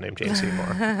was also named Jane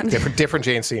Seymour. different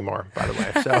Jane Seymour, by the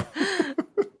way.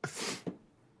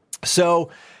 So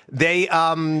they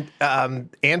Anne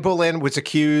Boleyn was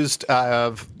accused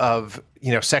of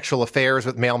sexual affairs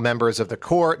with male members of the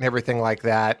court and everything like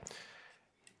that.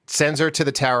 Sends her to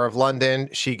the Tower of London.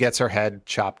 She gets her head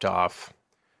chopped off.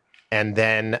 And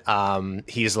then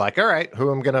he's like, all right, who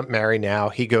I'm going to marry now?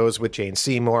 He goes with Jane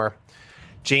Seymour.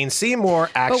 Jane Seymour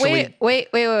actually... But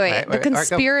wait. The wait,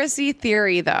 conspiracy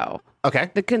theory, though. Okay.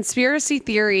 The conspiracy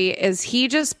theory is he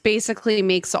just basically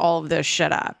makes all of this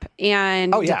shit up.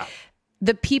 And Oh, yeah.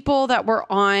 the people that were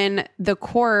on the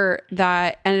court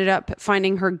that ended up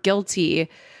finding her guilty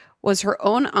was her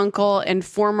own uncle and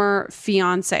former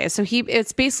fiance. So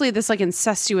it's basically this like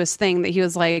incestuous thing that he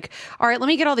was like, all right, let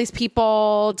me get all these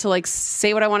people to like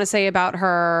say what I want to say about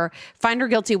her, find her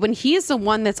guilty, when he's the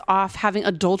one that's off having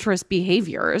adulterous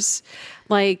behaviors.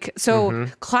 Like, so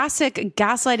classic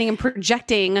gaslighting and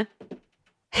projecting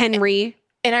Henry.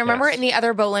 And I remember Yes. in the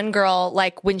other Boleyn girl,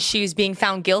 like when she was being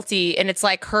found guilty, and it's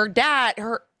like her dad,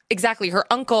 her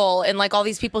uncle, and like all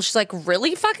these people. She's like,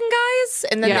 really, fucking guys?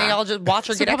 And then Yeah. they all just watch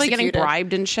her So get probably executed getting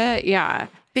bribed and shit. Yeah.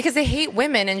 because they hate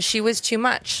women, and she was too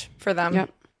much for them. Yep.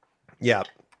 Yeah.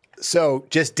 So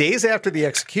just days after the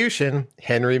execution,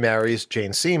 Henry marries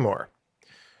Jane Seymour.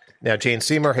 Now, Jane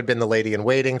Seymour had been the lady in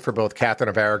waiting for both Catherine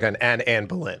of Aragon and Anne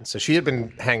Boleyn. So she had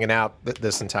been hanging out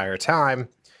this entire time.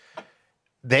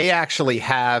 They actually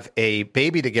have a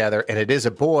baby together, and it is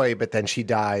a boy, but then she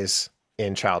dies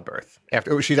in childbirth.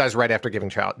 She dies right after giving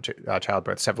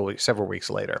childbirth several weeks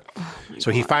later.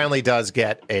 So he finally does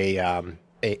get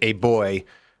a boy,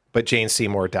 but Jane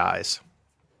Seymour dies.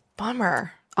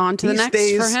 Bummer. On to the He next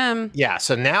stays- for him. Yeah,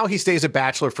 so now he stays a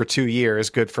bachelor for 2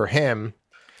 years. Good for him.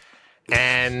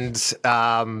 And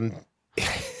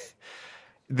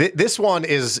this one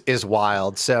is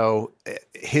wild. So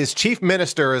his chief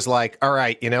minister is like, all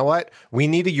right, you know what? We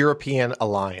need a European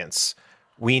alliance.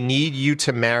 We need you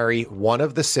to marry one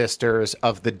of the sisters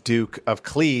of the Duke of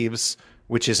Cleves,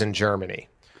 which is in Germany.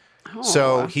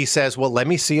 So he says, well, let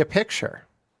me see a picture.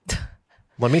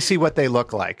 Let me see what they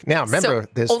look like. Now, remember, So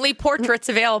there's only portraits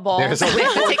available. There's only They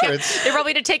have to take portraits. they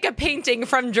probably to take a painting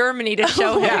from Germany to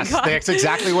show him. yes, that's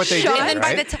exactly what they do. And then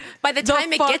right? by the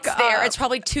time it fuck gets there, up. it's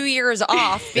probably 2 years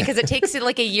off because it takes it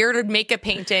like a year to make a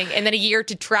painting and then a year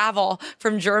to travel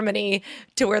from Germany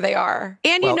to where they are.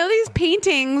 And you know, these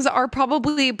paintings are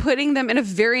probably putting them in a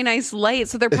very nice light.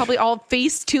 So they're probably all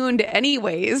face tuned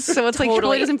anyways. So it's like she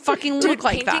probably doesn't fucking Dude, look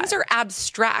like paintings that. are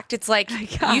abstract. It's like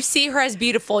you see her as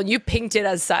beautiful and you paint it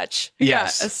as such.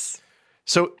 Yes.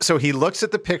 So he looks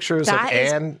at the pictures That of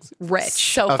is Anne, rich.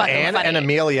 So of fucking Anne funny. and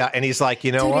Amelia, and he's like,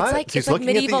 you know Dude, what? it's like, he's it's like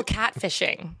looking medieval at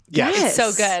catfishing. Yes. It's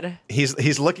so good.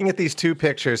 He's looking at these two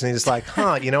pictures, and he's like,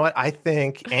 huh? You know what? I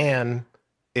think Anne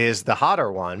is the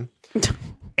hotter one.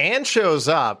 Anne shows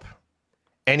up,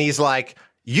 and he's like,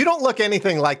 you don't look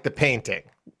anything like the painting.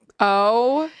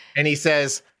 Oh, And he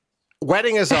says,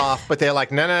 wedding is off, but they're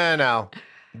like, no.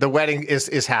 The wedding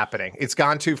is happening. It's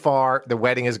gone too far. The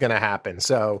wedding is going to happen.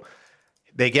 So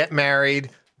they get married,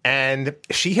 and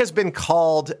she has been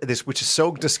called this, which is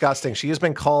so disgusting. She has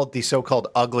been called the so-called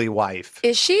ugly wife.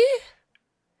 Is she?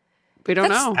 We don't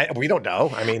know. We don't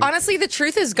know. I mean, Honestly, the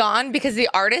truth is gone because the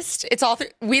artist, it's all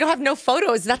we don't have no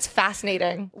photos. That's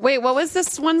fascinating. Wait, what was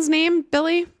this one's name,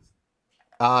 Billy?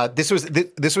 this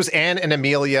was Anne and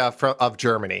Amelia of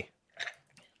Germany.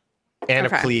 Anne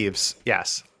of Cleves.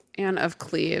 Yes. Anne of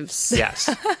Cleves. Yes.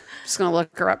 Just going to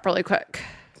look her up really quick.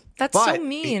 That's so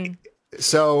mean.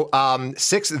 So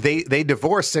they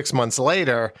divorced 6 months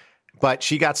later, but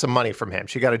she got some money from him.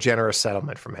 She got a generous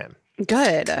settlement from him.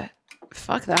 Good.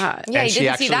 Fuck that. Yeah, And he she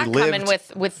didn't see that actually coming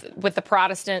with the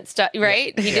Protestant stuff,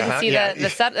 right? He didn't see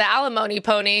the alimony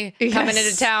pony coming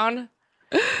into town.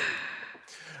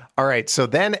 All right. So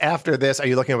then after this, are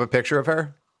you looking up a picture of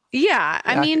her? Yeah.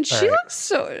 I mean, she looks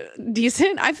so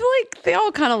decent. I feel like they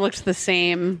all kind of looked the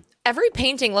same. Every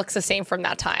painting looks the same from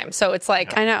that time. So it's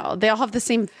like, I know. They all have the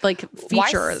same like why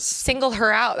features. single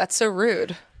her out? That's so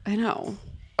rude. I know.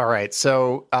 All right.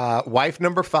 So wife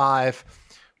number 5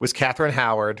 was Catherine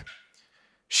Howard.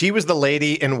 She was the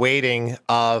lady in waiting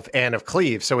of Anne of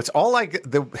Cleves. So it's all like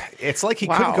it's like he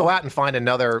couldn't go out and find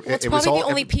another. Well, it's probably the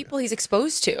only people he's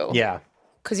exposed to. Yeah.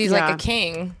 Because he's like a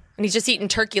king. And he's just eating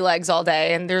turkey legs all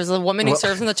day. And there's a woman who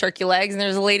serves him the turkey legs, and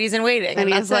there's ladies in waiting.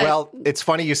 And that's it. Well, it's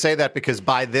funny you say that because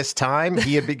by this time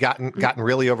he had gotten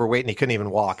really overweight and he couldn't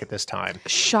even walk at this time.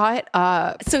 Shut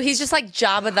up. So he's just like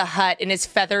Jabba the Hutt in his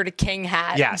feathered king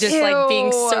hat. Yes. Just like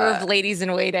being served ladies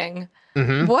in waiting.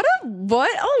 Mm-hmm. What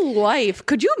a life.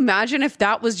 Could you imagine if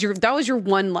that was your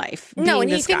one life? No,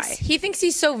 and he thinks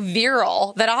he's so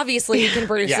virile that obviously he can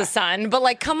produce a son. But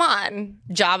like, come on,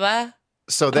 Jabba.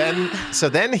 So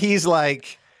then he's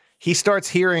like, he starts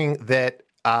hearing that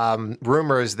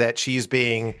rumors that she's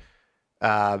fooling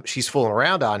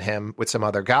around on him with some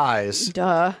other guys.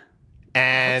 Duh.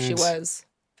 And She was.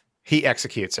 He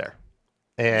executes her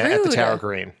at the Tower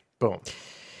Green. Boom.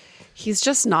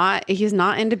 He's not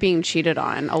into being cheated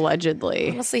on, allegedly.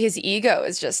 Honestly, his ego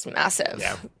is just massive.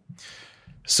 Yeah.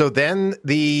 So then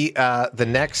the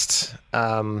next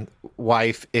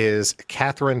wife is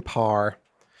Catherine Parr.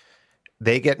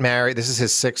 They get married. This is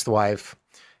his 6th wife.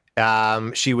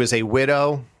 She was a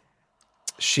widow.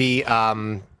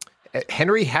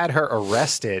 Henry had her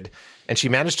arrested, and she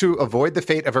managed to avoid the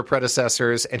fate of her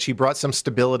predecessors, and she brought some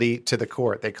stability to the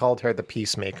court. They called her the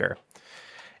peacemaker.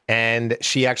 And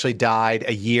she actually died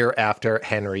a year after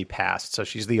Henry passed. So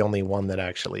she's the only one that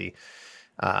actually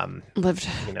lived.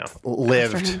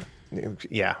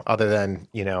 Yeah, other than,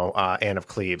 Anne of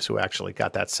Cleves, who actually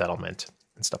got that settlement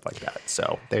and stuff like that.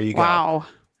 So there you go.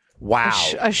 Wow.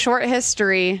 A short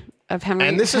history of Henry.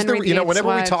 And this Henry is whenever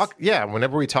wives.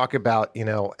 we talk about,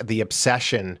 the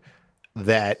obsession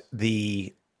that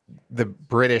the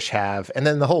British have and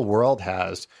then the whole world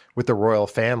has with the royal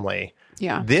family.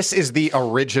 Yeah. This is the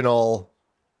original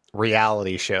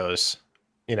reality shows,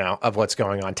 of what's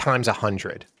going on times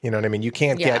 100. You know what I mean? You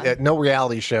can't get no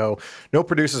reality show, no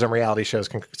producers on reality shows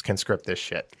can script this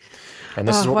shit. And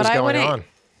this is what was going on.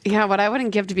 Yeah, what I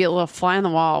wouldn't give to be a little fly on the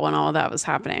wall when all of that was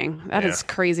happening. That is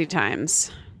crazy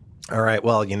times. All right.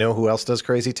 Well, you know who else does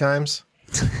crazy times?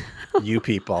 You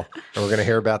people. And we're going to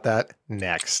hear about that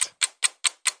next.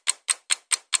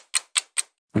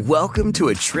 Welcome to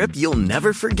a trip you'll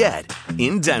never forget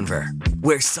in Denver,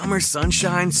 where summer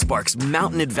sunshine sparks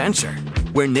mountain adventure,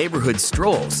 where neighborhood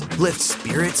strolls lift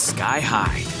spirits sky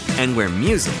high, and where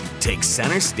music takes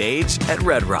center stage at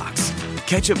Red Rocks.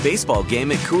 Catch a baseball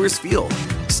game at Coors Field,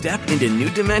 step into new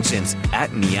dimensions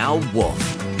at Meow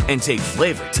Wolf, and take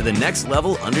flavor to the next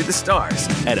level under the stars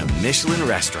at a Michelin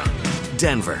restaurant.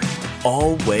 Denver,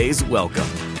 always welcome.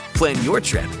 Plan your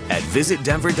trip at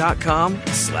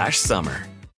visitdenver.com/summer.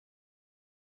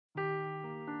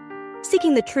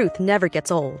 Seeking the truth never gets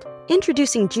old.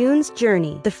 Introducing June's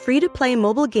Journey, the free-to-play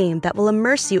mobile game that will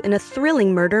immerse you in a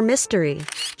thrilling murder mystery.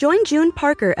 Join June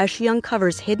Parker as she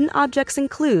uncovers hidden objects and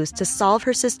clues to solve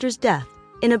her sister's death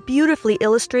in a beautifully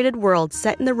illustrated world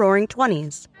set in the Roaring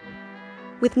 '20s.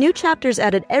 With new chapters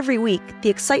added every week, the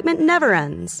excitement never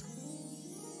ends.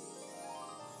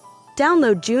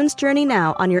 Download June's Journey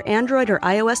now on your Android or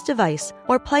iOS device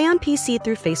or play on PC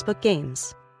through Facebook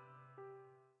Games.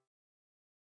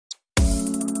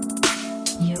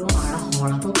 You are a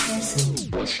horrible person.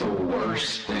 What's the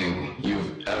worst thing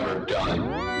you've ever done?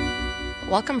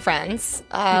 Welcome, friends.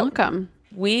 Welcome.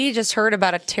 We just heard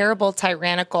about a terrible,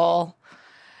 tyrannical,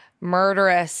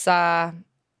 murderous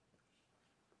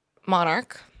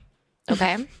monarch.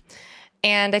 Okay.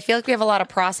 And I feel like we have a lot of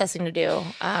processing to do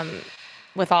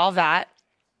with all of that.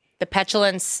 The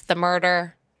petulance, the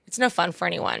murder. It's no fun for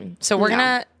anyone. So we're going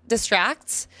to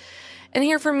distract and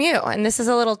hear from you. And this is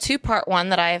a little 2-part one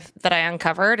that I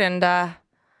uncovered, and I'm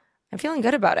feeling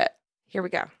good about it. Here we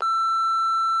go.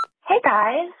 Hey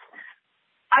guys.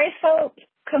 I felt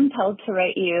compelled to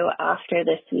write you after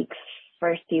this week's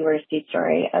firsty worsty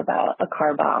story about a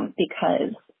car bomb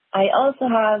because I also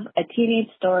have a teenage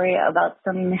story about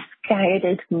some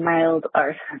misguided mild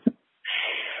arson.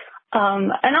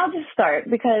 And I'll just start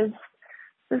because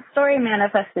the story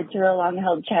manifested through a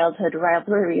long-held childhood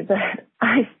rivalry that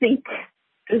I think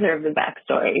deserves a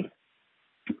backstory.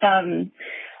 I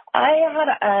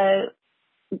had a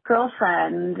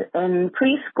girlfriend in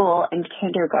preschool and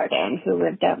kindergarten who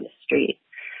lived down the street.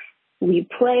 We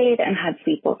played and had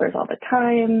sleepovers all the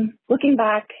time. Looking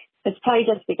back, it's probably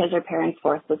just because her parents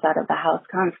forced us out of the house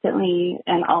constantly,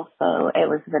 and also it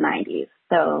was the 90s,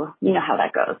 so you know how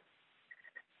that goes.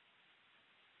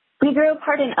 We grew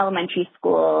apart in elementary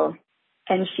school,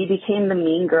 and she became the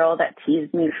mean girl that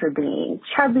teased me for being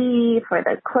chubby, for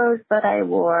the clothes that I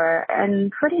wore,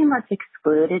 and pretty much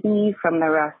excluded me from the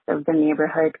rest of the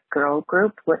neighborhood girl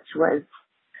group, which was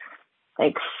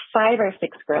like 5 or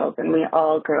 6 girls, and we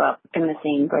all grew up in the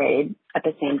same grade at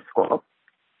the same school.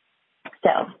 So,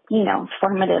 you know,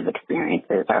 formative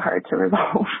experiences are hard to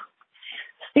resolve.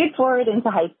 Speed forward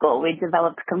into high school, we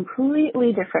developed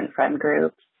completely different friend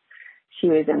groups. She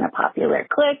was in a popular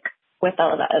clique with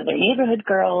all the other neighborhood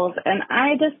girls, and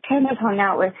I just kind of hung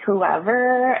out with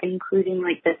whoever, including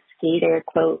like the skater,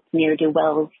 quote,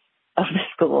 ne'er-do-wells of the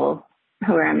school,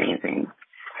 who were amazing.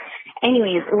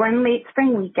 Anyways, one late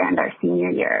spring weekend, our senior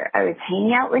year, I was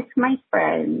hanging out with my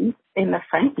friends in the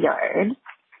front yard.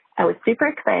 I was super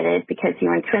excited because he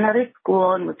went to another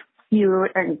school and was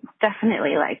cute and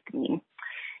definitely liked me.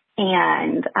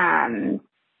 And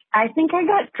I think I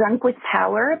got drunk with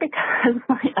power because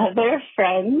my other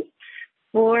friends,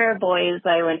 4 boys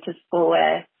I went to school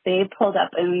with, they pulled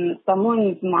up in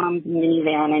someone's mom's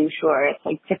minivan in shorts,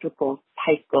 like typical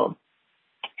high school,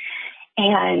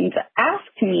 and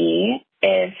asked me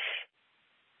if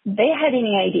they had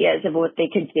any ideas of what they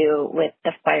could do with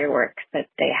the fireworks that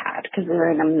they had because we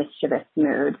were in a mischievous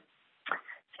mood.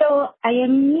 So I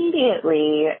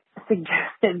immediately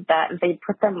suggested that they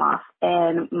put them off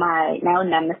in my now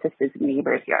nemesis's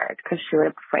neighbor's yard because she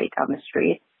lived right down the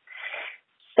street.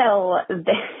 So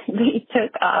they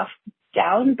took off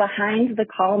down behind the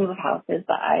column of houses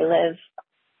that I live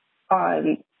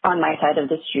on my side of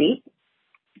the street,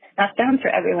 snuck down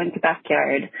through everyone's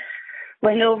backyard,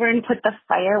 went over and put the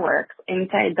fireworks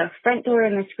inside the front door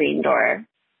and the screen door,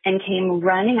 and came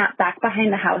running up back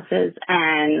behind the houses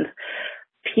and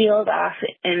peeled off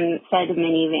inside a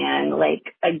minivan like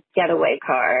a getaway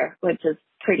car, which is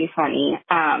pretty funny.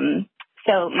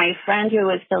 So my friend who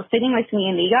was still sitting with me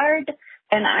in the yard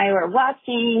and I were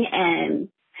watching, and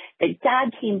the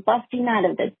dad came busting out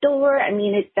of the door. I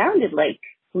mean, it sounded like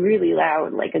really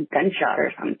loud, like a gunshot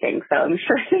or something. So I'm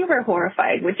sure they were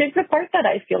horrified, which is the part that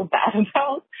I feel bad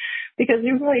about because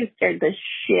we really scared the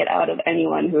shit out of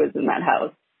anyone who was in that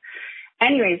house.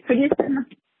 Anyways,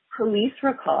 police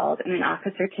were called and an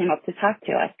officer came up to talk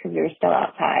to us because we were still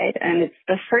outside. And it's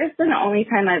the first and only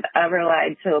time I've ever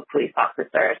lied to a police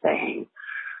officer saying,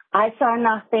 I saw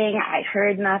nothing, I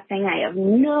heard nothing, I have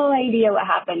no idea what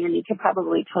happened, and you could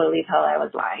probably totally tell I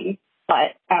was lying.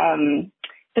 But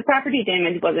the property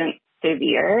damage wasn't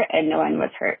severe and no one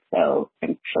was hurt, so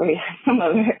I'm sure we have some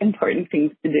other important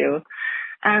things to do.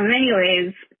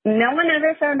 Anyways, no one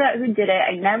ever found out who did it.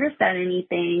 I never said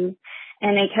anything,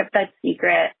 and I kept that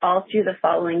secret all through the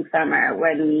following summer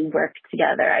when we worked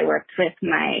together. I worked with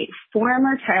my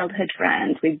former childhood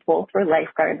friend. We both were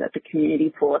lifeguards at the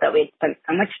community pool that we had spent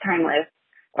so much time with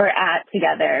or at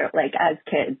together, like as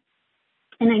kids.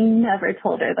 And I never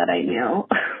told her that I knew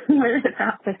where this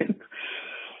happened.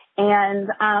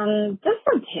 And just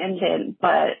a tangent,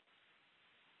 but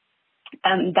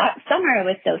that summer I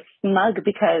was so smug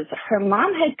because her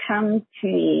mom had come to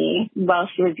me while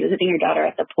she was visiting her daughter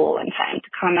at the pool one time to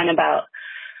comment about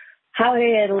how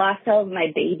I had lost all of my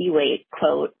baby weight,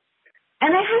 quote.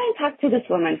 And I hadn't talked to this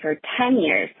woman for 10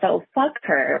 years, so fuck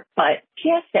her. But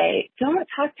PSA, don't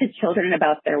talk to children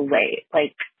about their weight.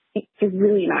 Like, it's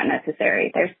really not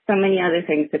necessary. There's so many other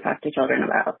things to talk to children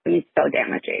about, and it's so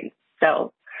damaging.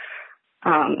 So,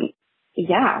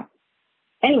 yeah.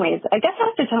 Anyways, I guess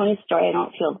after Tony's story, I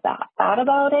don't feel that bad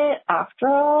about it after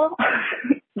all.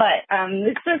 But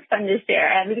this was fun to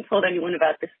share. I haven't told anyone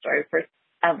about this story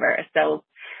forever. So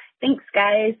thanks,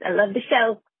 guys. I love the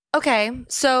show. Okay,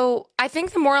 so I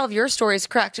think the moral of your story is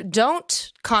correct.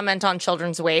 Don't comment on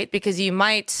children's weight because you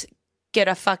might get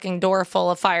a fucking door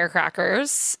full of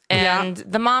firecrackers, and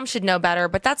the mom should know better.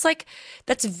 But that's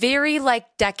very like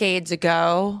decades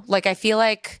ago. Like, I feel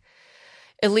like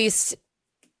at least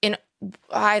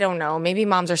I don't know. Maybe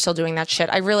moms are still doing that shit.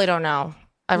 I really don't know.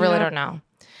 I really don't know.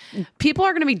 People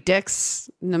are going to be dicks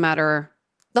no matter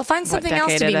They'll find something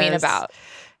else to be mean about.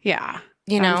 Yeah.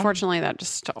 You know? Unfortunately, that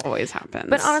just always happens.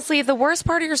 But honestly, if the worst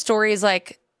part of your story is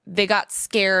like they got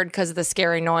scared because of the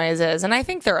scary noises, and I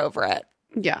think they're over it.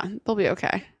 Yeah, they'll be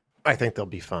okay. I think they'll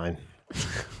be fine.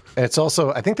 And it's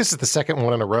also, I think this is the second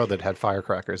one in a row that had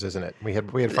firecrackers, isn't it? We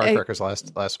had firecrackers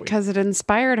last week. Because it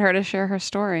inspired her to share her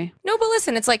story. No, but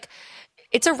listen, it's like,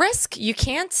 it's a risk. You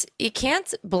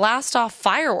can't blast off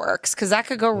fireworks because that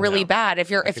could go really bad.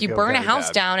 If you burn a house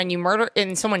down and you murder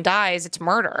and someone dies, it's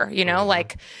murder. You know,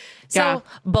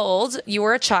 bold. You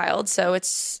were a child, so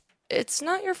it's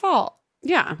not your fault.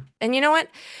 Yeah. And you know what?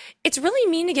 It's really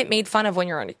mean to get made fun of when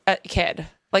you're a kid.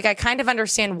 Like, I kind of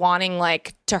understand wanting,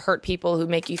 like, to hurt people who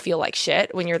make you feel like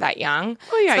shit when you're that young.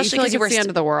 Oh, yeah. Especially you feel like it's the end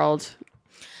of the world.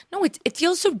 No, it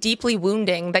feels so deeply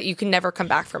wounding that you can never come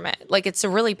back from it. Like, it's a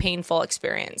really painful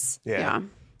experience. Yeah.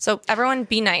 So everyone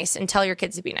be nice and tell your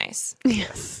kids to be nice.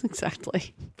 Yes,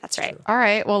 exactly. That's right. All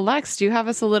right. Well, Lex, do you have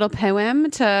us a little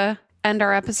poem to end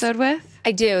our episode with?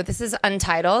 I do. This is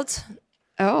untitled.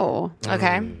 Oh.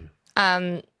 Okay.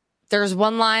 There's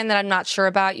one line that I'm not sure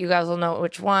about. You guys will know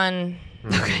which one.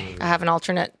 Okay. I have an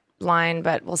alternate line,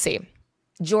 but we'll see.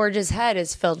 George's head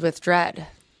is filled with dread.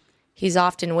 He's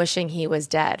often wishing he was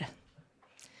dead.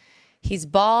 He's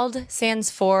bald, sans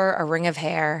for a ring of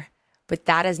hair, but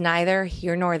that is neither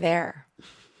here nor there.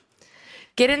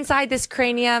 Get inside this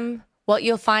cranium. What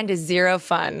you'll find is zero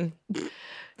fun.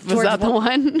 Was that the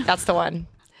one? That's the one.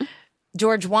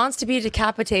 George wants to be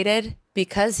decapitated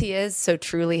because he is so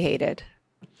truly hated.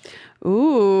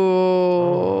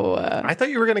 Ooh. I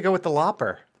thought you were going to go with the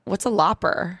Lopper. What's a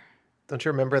Lopper? Don't you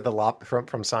remember the Lop from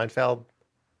Seinfeld?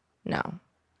 No.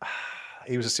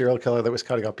 He was a serial killer that was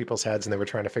cutting off people's heads, and they were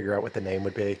trying to figure out what the name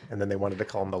would be, and then they wanted to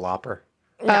call him the Lopper.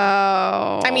 No.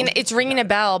 Oh. I mean, it's ringing a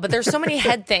bell, but there's so many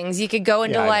head things. You could go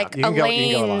into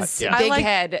Elaine's big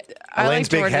head. Elaine's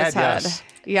big head, head. yes.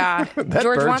 Yeah.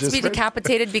 George wants to be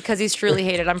decapitated because he's truly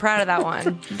hated. I'm proud of that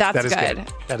one. That's that is good.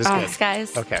 That is good. Thanks,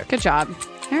 guys. Okay. Good job.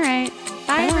 All right.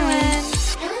 Bye, everyone.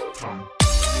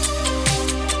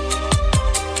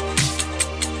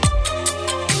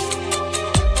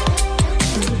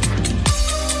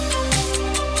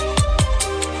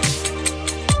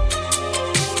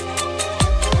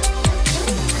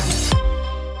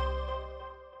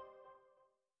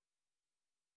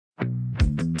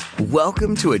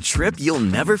 Welcome to a trip you'll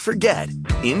never forget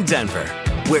in Denver,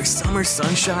 where summer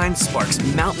sunshine sparks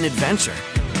mountain adventure.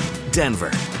 Denver,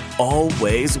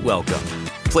 always welcome.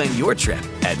 Plan your trip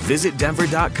at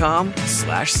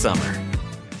visitdenver.com/summer.